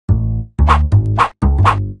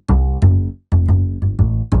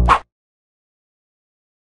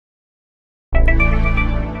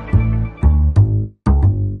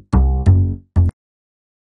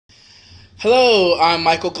Hello, I'm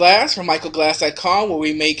Michael Glass from michaelglass.com, where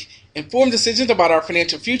we make informed decisions about our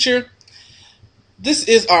financial future. This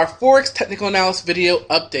is our Forex technical analysis video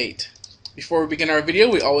update. Before we begin our video,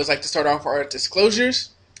 we always like to start off our disclosures.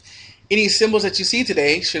 Any symbols that you see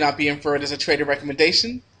today should not be inferred as a trader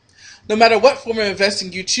recommendation. No matter what form of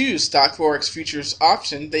investing you choose, stock, forex, futures,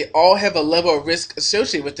 option, they all have a level of risk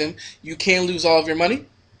associated with them. You can lose all of your money.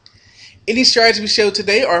 Any strategies we show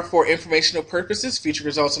today are for informational purposes. Future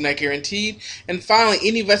results are not guaranteed. And finally,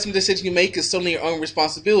 any investment decision you make is solely your own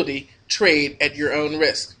responsibility. Trade at your own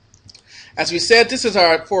risk. As we said, this is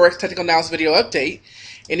our Forex technical analysis video update.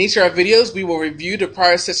 In each of our videos, we will review the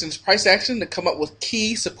prior session's price action to come up with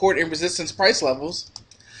key support and resistance price levels.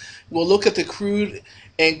 We'll look at the crude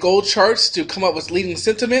and gold charts to come up with leading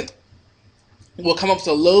sentiment. We'll come up with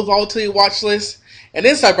a low volatility watch list, an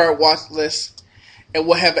inside bar watch list, and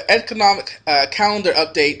we'll have an economic calendar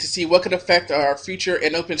update to see what could affect our future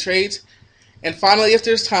and open trades. And finally, if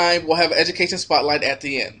there's time, we'll have an education spotlight at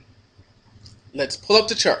the end. Let's pull up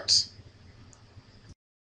the charts.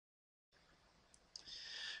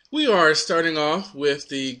 We are starting off with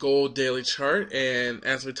the gold daily chart, and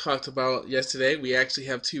as we talked about yesterday, we actually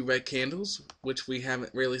have two red candles, which we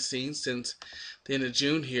haven't really seen since the end of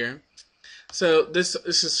June here. So this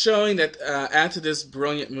is showing that after this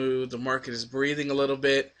brilliant move, the market is breathing a little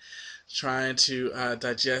bit, trying to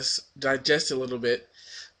digest a little bit.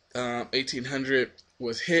 1800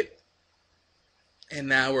 was hit, and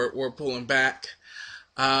now we're pulling back.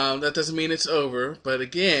 That doesn't mean it's over, but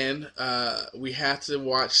again, we have to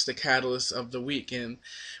watch the catalyst of the week, and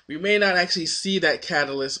we may not actually see that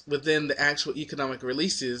catalyst within the actual economic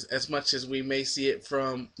releases as much as we may see it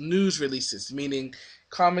from news releases, meaning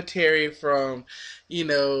commentary from,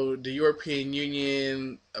 the European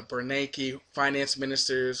Union, Bernanke, finance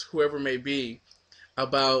ministers, whoever it may be,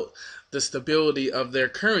 about the stability of their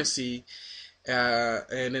currency.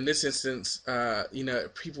 And in this instance,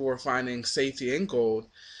 people were finding safety in gold.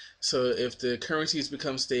 So if the currencies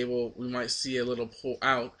become stable, we might see a little pull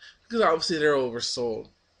out because obviously they're oversold.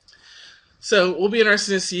 So we'll be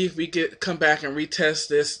interested to see if we come back and retest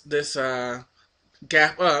this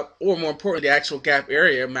gap up, or more importantly, the actual gap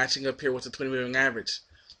area matching up here with the 20 moving average.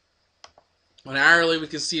 On hourly, we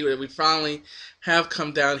can see that we finally have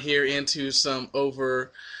come down here into some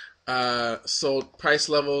over sold price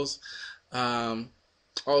levels.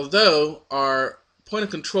 Although our point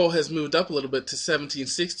of control has moved up a little bit to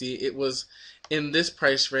 1760, it was in this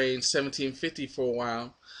price range, 1750 for a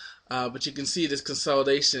while. But you can see this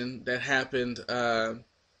consolidation that happened on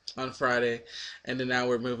Friday, and then now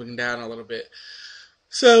we're moving down a little bit.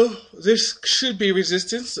 So this should be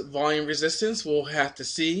resistance, volume resistance. We'll have to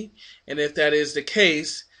see, and if that is the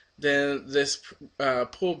case, then this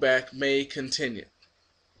pullback may continue.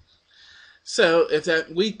 So if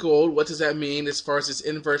that weak gold, what does that mean as far as its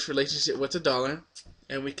inverse relationship with the dollar?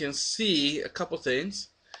 And we can see a couple things.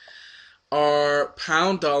 Our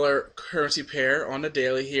pound-dollar currency pair on the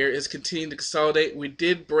daily here is continuing to consolidate. We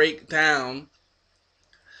did break down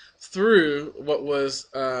through what was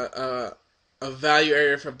a value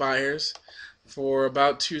area for buyers. For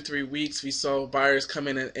about 2-3 weeks, we saw buyers come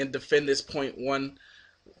in and defend this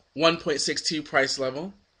 1.62 price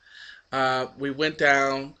level. We went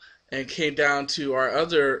down and came down to our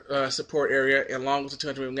other support area along with the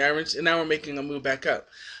 200 moving average, and now we're making a move back up.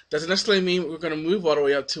 Doesn't necessarily mean we're going to move all the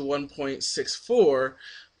way up to 1.64,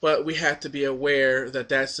 but we have to be aware that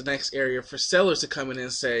that's the next area for sellers to come in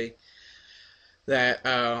and say that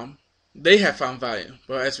they have found value.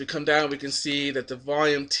 But as we come down, we can see that the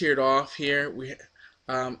volume tiered off here.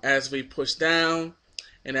 As we push down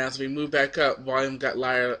and as we move back up, volume got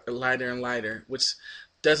lighter and lighter, which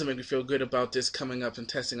doesn't make me feel good about this coming up and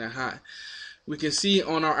testing a high. We can see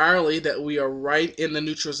on our hourly that we are right in the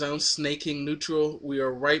neutral zone, snaking neutral. We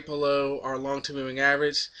are right below our long-term moving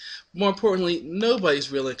average. More importantly,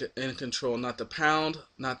 nobody's really in control, not the pound,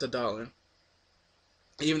 not the dollar.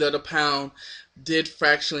 Even though the pound did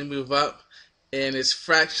fractionally move up and is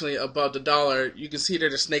fractionally above the dollar, you can see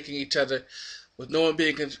they're just snaking each other with no one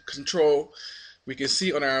being in control. We can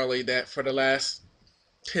see on hourly that for the last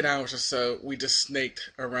 10 hours or so, we just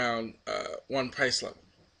snaked around one price level.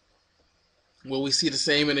 Will we see the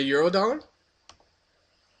same in the euro dollar?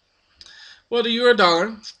 Well, the euro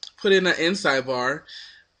dollar put in an inside bar.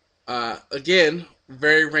 Again,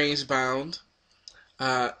 very range bound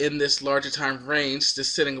in this larger time range,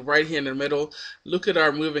 just sitting right here in the middle. Look at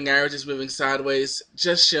our moving averages moving sideways,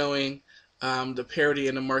 just showing the parity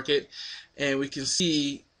in the market. And we can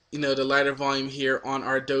see, the lighter volume here on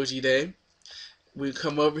our doji day. We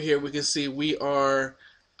come over here, we can see we are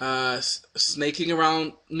snaking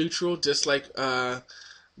around neutral, just like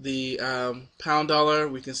the pound dollar,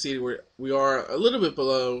 we can see we are a little bit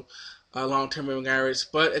below long-term moving average,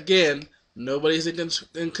 but again, nobody's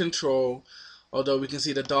in control. Although we can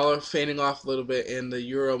see the dollar fading off a little bit and the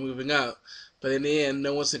euro moving up, but in the end,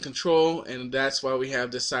 no one's in control, and that's why we have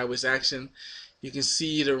this sideways action. You can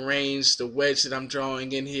see the range, the wedge that I'm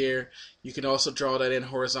drawing in here. You can also draw that in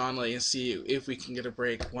horizontally and see if we can get a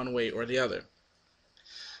break one way or the other.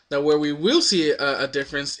 Now, where we will see a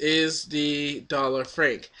difference is the dollar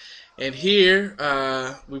franc. And here,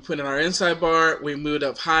 we put in our inside bar, we moved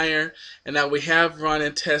up higher, and now we have run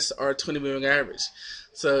and test our 20 moving average.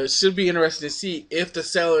 So it should be interesting to see if the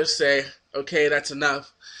sellers say, okay, that's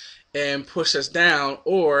enough, and push us down,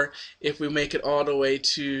 or if we make it all the way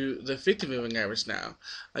to the 50 moving average now.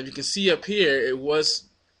 You can see up here, it was,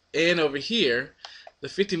 and over here, the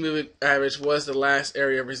 50 moving average was the last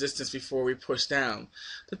area of resistance before we pushed down.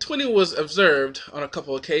 The 20 was observed on a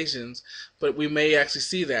couple occasions, but we may actually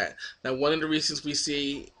see that. Now, one of the reasons we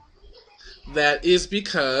see that is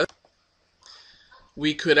because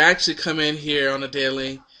we could actually come in here on a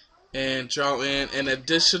daily and draw in an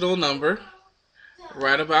additional number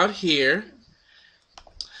right about here.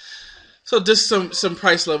 So just some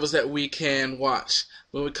price levels that we can watch.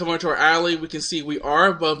 When we come onto our hourly, we can see we are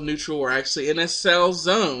above neutral. We're actually in a sell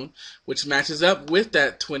zone, which matches up with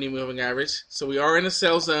that 20 moving average. So we are in a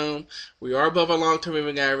sell zone. We are above our long-term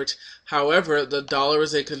moving average. However, the dollar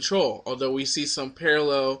is in control. Although we see some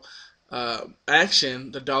parallel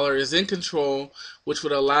action, the dollar is in control, which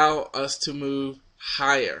would allow us to move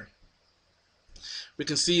higher. We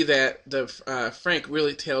can see that the franc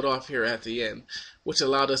really tailed off here at the end, which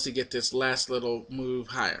allowed us to get this last little move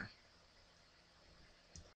higher.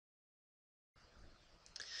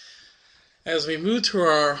 As we move to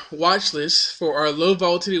our watch list, for our low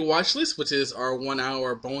volatility watch list, which is our 1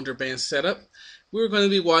 hour Bollinger Band setup, we're going to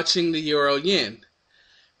be watching the euro yen.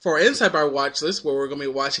 For our inside bar watch list, where we're going to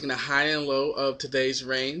be watching the high and low of today's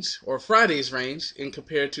range, or Friday's range, and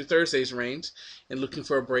compared to Thursday's range, and looking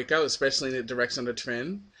for a breakout, especially in the direction of the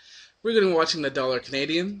trend, we're going to be watching the dollar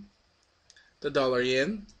Canadian, the dollar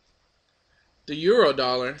yen, the euro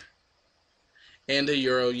dollar, and the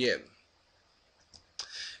euro yen.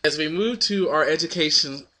 As we move to our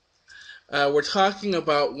education, we're talking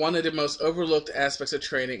about one of the most overlooked aspects of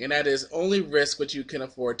trading, and that is only risk what you can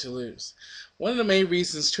afford to lose. One of the main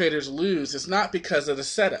reasons traders lose is not because of the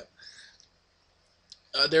setup.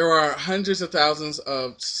 There are hundreds of thousands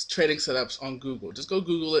of trading setups on Google. Just go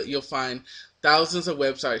Google it. You'll find thousands of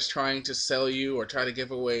websites trying to sell you or try to give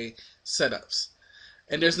away setups.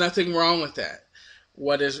 And there's nothing wrong with that.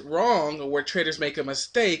 What is wrong, or where traders make a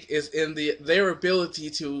mistake, is in their ability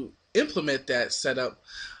to implement that setup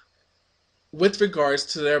with regards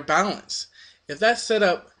to their balance. If that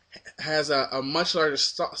setup has a much larger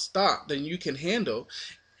stop than you can handle,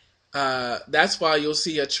 that's why you'll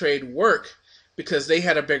see a trade work, because they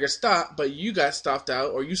had a bigger stop, but you got stopped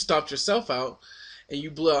out, or you stopped yourself out, and you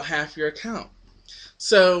blew out half your account.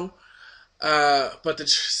 So, but the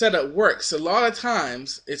setup works. A lot of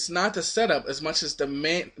times, it's not the setup as much as the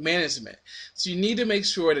management. So you need to make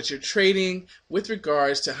sure that you're trading with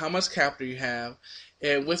regards to how much capital you have,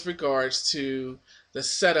 and with regards to the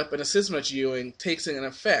setup and the system that you're using takes in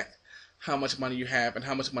effect how much money you have and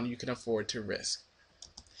how much money you can afford to risk.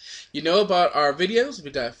 You know about our videos. We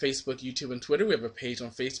got Facebook, YouTube, and Twitter. We have a page on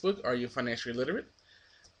Facebook, Are You Financially Literate?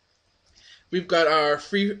 We've got our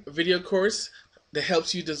free video course that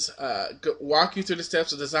helps you walk you through the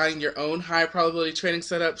steps of designing your own high probability trading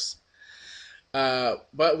setups.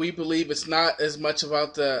 But we believe it's not as much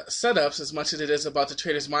about the setups as much as it is about the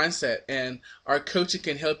trader's mindset. And our coaching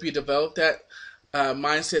can help you develop that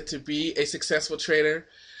mindset to be a successful trader.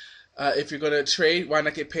 If you're going to trade, why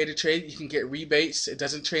not get paid to trade? You can get rebates. It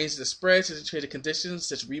doesn't change the spreads, it doesn't change the conditions,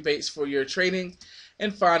 just rebates for your trading.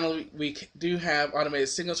 And finally, we do have automated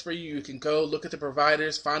signals for you. You can go look at the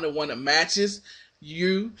providers, find the one that matches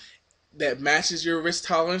you, that matches your risk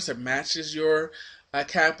tolerance, that matches your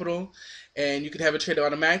capital, and you can have it traded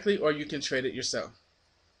automatically, or you can trade it yourself.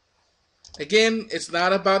 Again, it's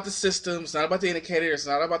not about the system, it's not about the indicator, it's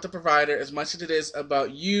not about the provider as much as it is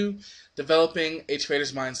about you developing a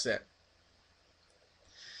trader's mindset.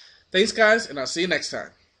 Thanks, guys, and I'll see you next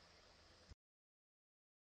time.